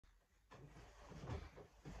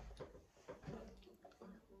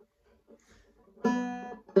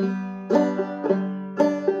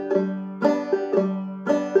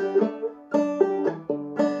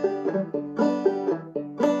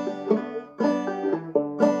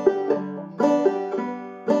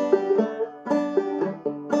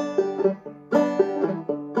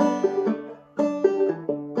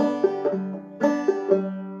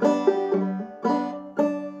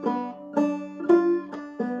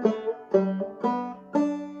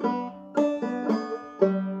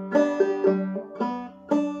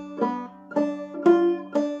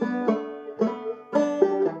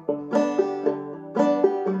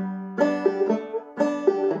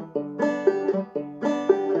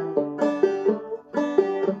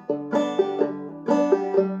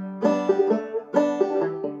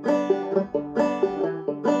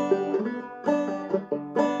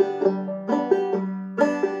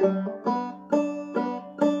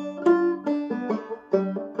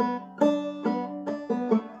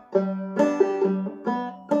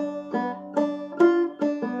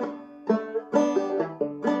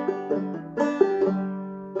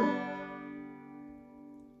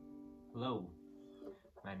Hello,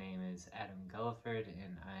 my name is Adam Gulliford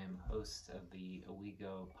and I am host of the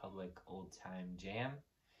Owego Public Old Time Jam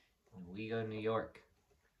in Owego, New York.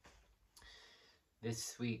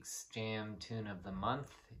 This week's jam tune of the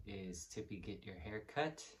month is Tippy, Get Your Hair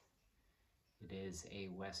Cut. It is a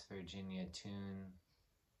West Virginia tune,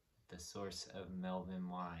 the source of Melvin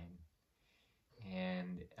Wine,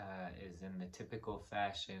 and is in the typical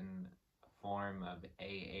fashion form of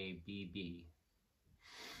AABB.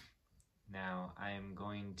 Now, I am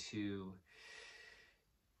going to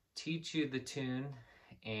teach you the tune,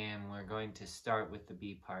 and we're going to start with the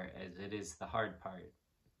B part, as it is the hard part,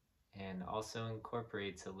 and also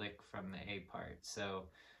incorporates a lick from the A part. So,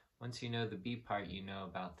 once you know the B part, you know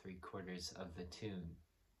about 3/4 of the tune.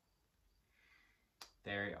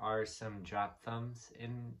 There are some drop thumbs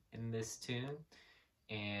in this tune,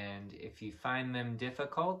 and if you find them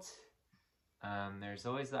difficult, there's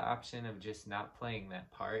always the option of just not playing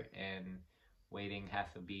that part and waiting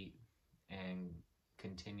half a beat and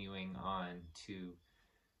continuing on to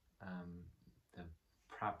the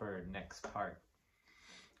proper next part.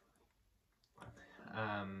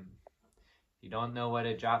 If you don't know what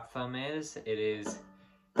a drop thumb is, it is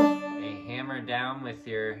a hammer down with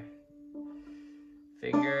your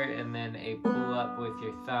finger and then a pull up with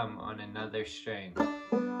your thumb on another string.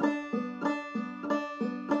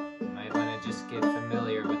 Just get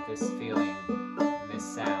familiar with this feeling and this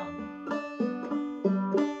sound.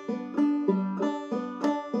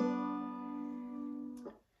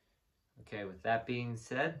 Okay, with that being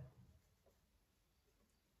said,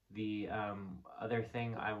 the other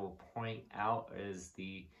thing I will point out is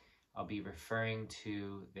I'll be referring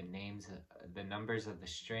to the numbers of the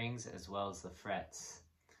strings as well as the frets,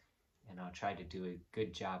 and I'll try to do a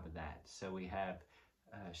good job of that. So we have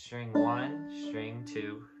string 1, string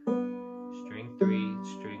 2, string 3,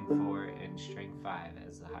 string 4, and string 5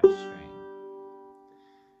 as the high string.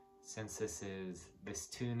 Since this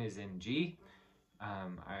tune is in G,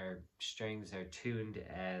 our strings are tuned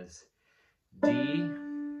as D,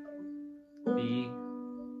 B,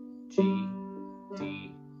 G,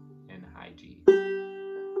 D, and high G.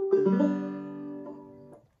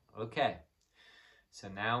 Okay, so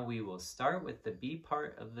now we will start with the B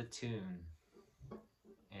part of the tune,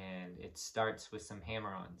 and it starts with some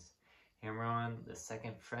hammer-ons. Hammer on the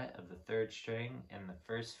 2nd fret of the 3rd string and the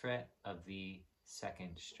 1st fret of the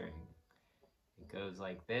 2nd string. It goes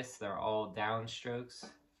like this. They're all downstrokes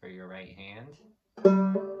for your right hand.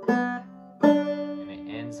 And it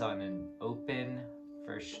ends on an open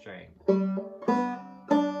 1st string.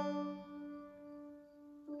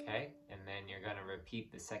 Okay, and then you're going to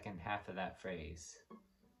repeat the 2nd half of that phrase.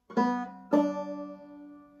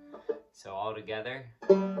 So all together.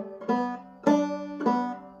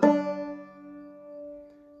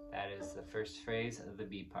 The 1st phrase of the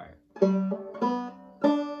B part.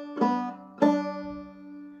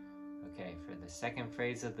 Okay, for the 2nd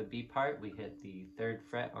phrase of the B part, we hit the 3rd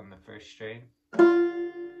fret on the 1st string.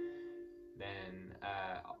 Then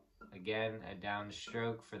again a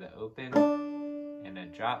downstroke for the open and a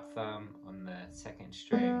drop thumb on the 2nd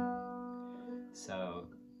string. So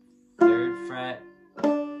 3rd fret,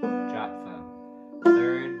 drop thumb,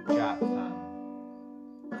 3rd drop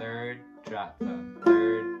thumb, 3rd drop thumb,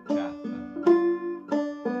 3rd drop thumb.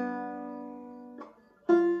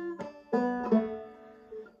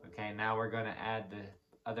 Okay, now we're going to add the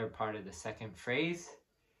other part of the 2nd phrase.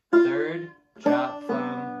 3rd drop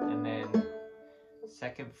thumb and then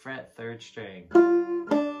 2nd fret, 3rd string.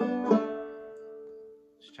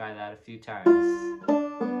 Let's try that a few times.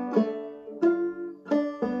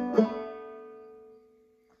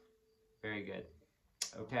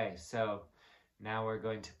 Okay, so now we're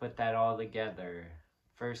going to put that all together.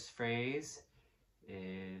 First phrase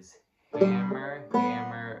is hammer,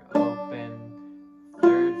 hammer, open,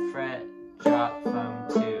 3rd fret, drop thumb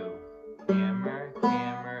 2. Hammer,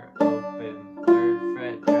 hammer, open, 3rd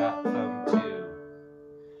fret, drop thumb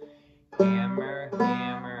 2. Hammer,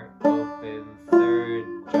 hammer, open,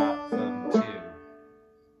 3rd, drop thumb 2.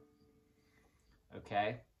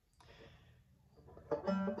 Okay?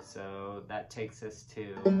 So that takes us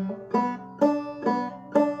to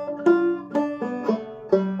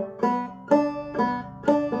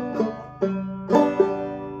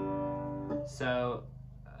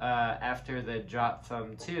after the drop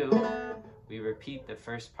thumb 2, we repeat the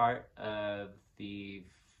first part of the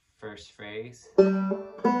first phrase.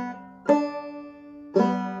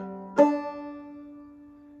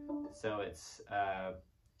 So it's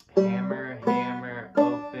hammer, hammer,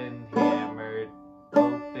 open, hammer,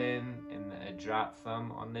 open, and a drop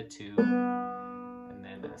thumb on the 2, and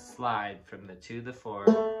then a slide from the 2 to the 4,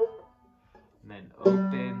 and then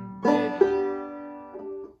open, bitty.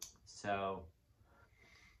 So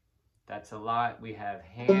that's a lot. We have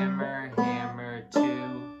hammer, hammer, 2,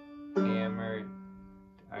 hammer,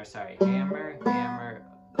 hammer, hammer,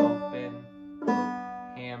 open,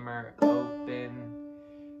 hammer, open,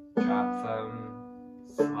 drop thumb,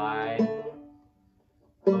 slide,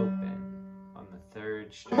 open on the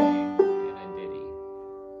 3rd string in a ditty.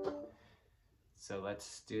 So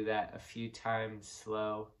let's do that a few times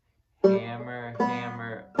slow. Hammer,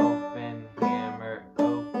 hammer, open, hammer,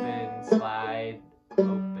 open, slide,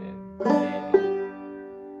 open, ditty.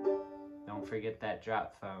 Don't forget that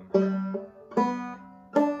drop thumb.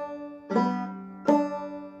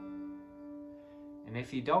 And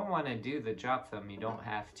if you don't want to do the drop thumb, you don't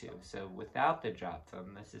have to. So without the drop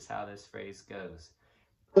thumb, this is how this phrase goes.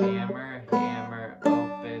 Hammer, hammer,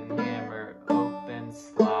 open,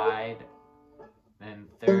 slide, then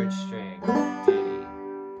 3rd string, ditty.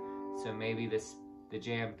 So maybe the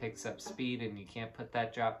jam picks up speed and you can't put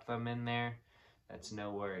that drop thumb in there. That's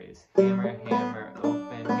no worries. Hammer, hammer,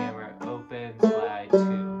 open, slide 2.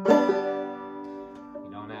 You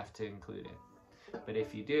don't have to include it. But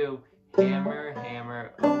if you do, hammer,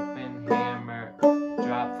 hammer, open, hammer,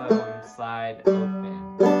 drop thumb, slide,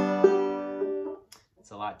 open.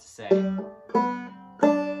 It's a lot to say.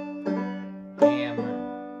 Hammer.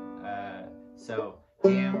 So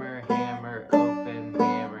hammer, hammer, open,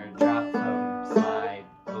 hammer, drop thumb, slide,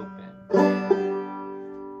 open.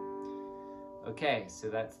 Okay, so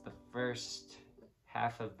that's the first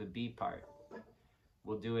half of the B part.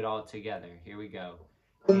 We'll do it all together. Here we go.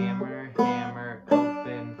 Hammer, hammer,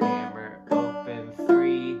 open,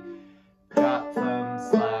 3, drop thumb,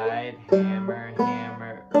 slide, hammer,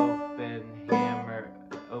 hammer, open,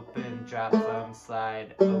 drop thumb,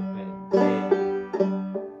 slide, open, ditty.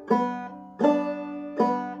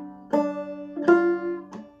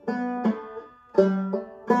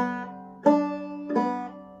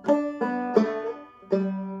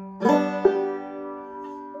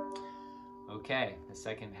 Okay, the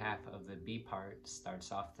second half of the B part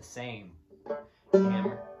starts off the same.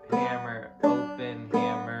 Hammer, hammer, open,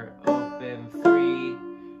 3,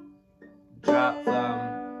 drop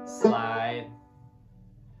thumb, slide,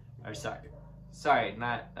 or sorry,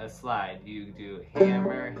 not a slide. You do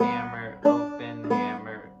hammer, hammer, open,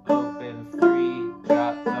 3,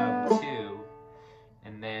 drop thumb 2,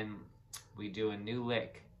 and then we do a new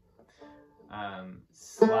lick.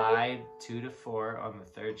 Slide 2 to 4 on the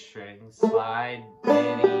 3rd string, slide,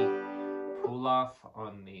 ditty, pull off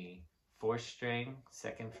on the 4th string,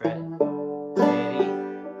 2nd fret, ditty,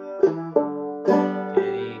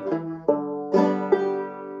 ditty.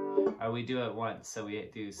 Or we do it once, so we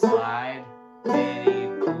do slide, ditty,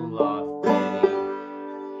 pull off, ditty,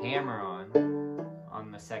 hammer on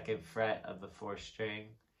the 2nd fret of the 4th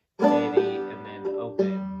string, ditty, and then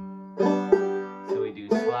open. So we do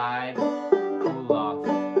slide, pull off,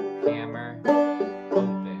 hammer,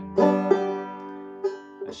 open.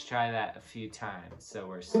 Let's try that a few times. So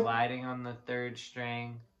we're sliding on the 3rd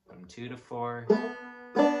string from 2 to 4,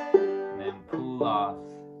 and then pull off,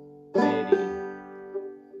 ditty,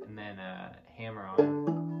 and then hammer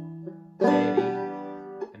on, ditty,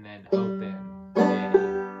 and then open, ditty.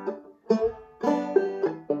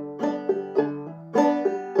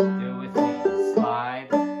 Do it with me. Slide,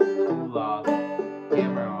 pull off,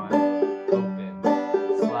 hammer on, open,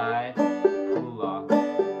 slide, pull off,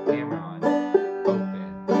 hammer on, open.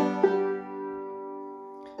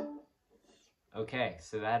 Okay,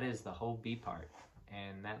 so that is the whole B part.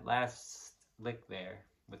 And that last lick there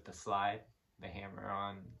with the slide, the hammer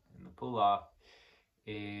on, and the pull off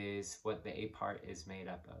is what the A part is made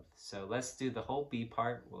up of. So let's do the whole B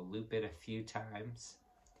part. We'll loop it a few times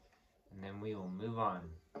and then we will move on.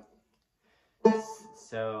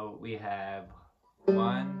 So we have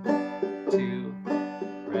 1, 2,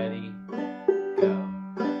 ready, go.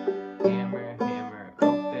 Hammer, hammer,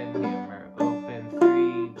 open,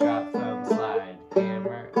 3, drop, thumb, slide.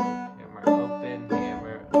 Hammer, hammer, open,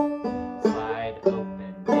 slide,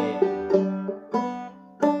 open, diddy.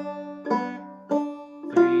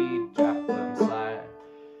 3, drop, thumb, slide,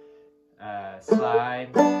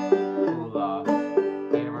 slide, pull off.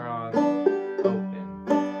 Hammer on, open.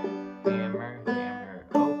 Hammer, hammer,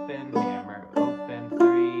 open,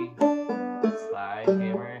 3, slide,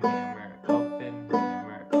 hammer, hammer, open,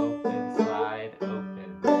 slide, open.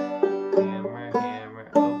 Hammer, hammer,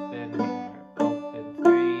 open,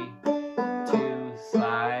 3, 2,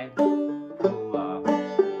 slide, pull off.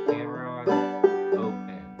 Hammer on,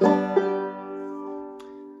 open.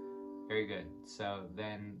 Very good. So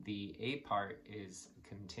then the A part is a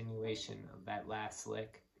continuation of that last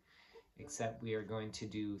lick, except we are going to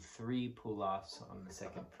do 3 pull-offs on the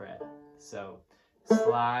 2nd fret. So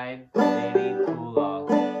slide, diddy, pull off,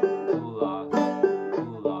 slide, pull off,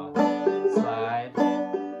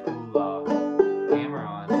 hammer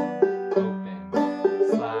on, open,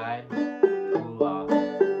 slide, pull off,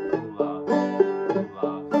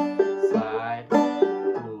 slide,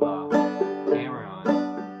 pull off, hammer on,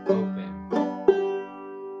 open.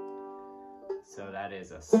 So that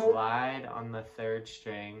is a slide on the 3rd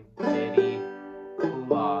string, diddy,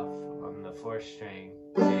 pull off on the 4th string,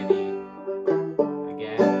 diddy,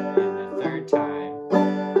 again, and the 3rd time,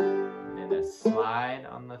 and then a slide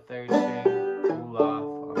on the 3rd string, pull off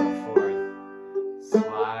on the 4th,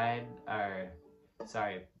 slide,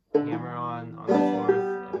 hammer on the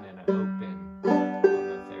 4th, and then an open on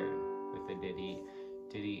the 3rd with a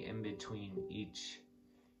diddy in between each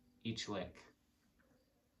lick.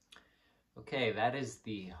 Okay, that is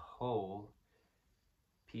the whole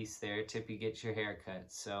piece there. Tippy, get your hair cut.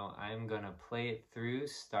 So I'm going to play it through,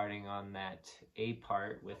 starting on that A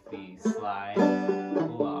part with the slide,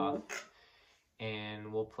 pull off,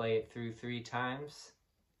 and we'll play it through 3 times.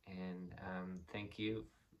 And thank you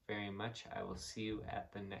very much. I will see you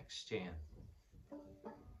at the next jam.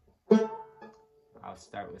 I'll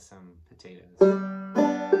start with some potatoes.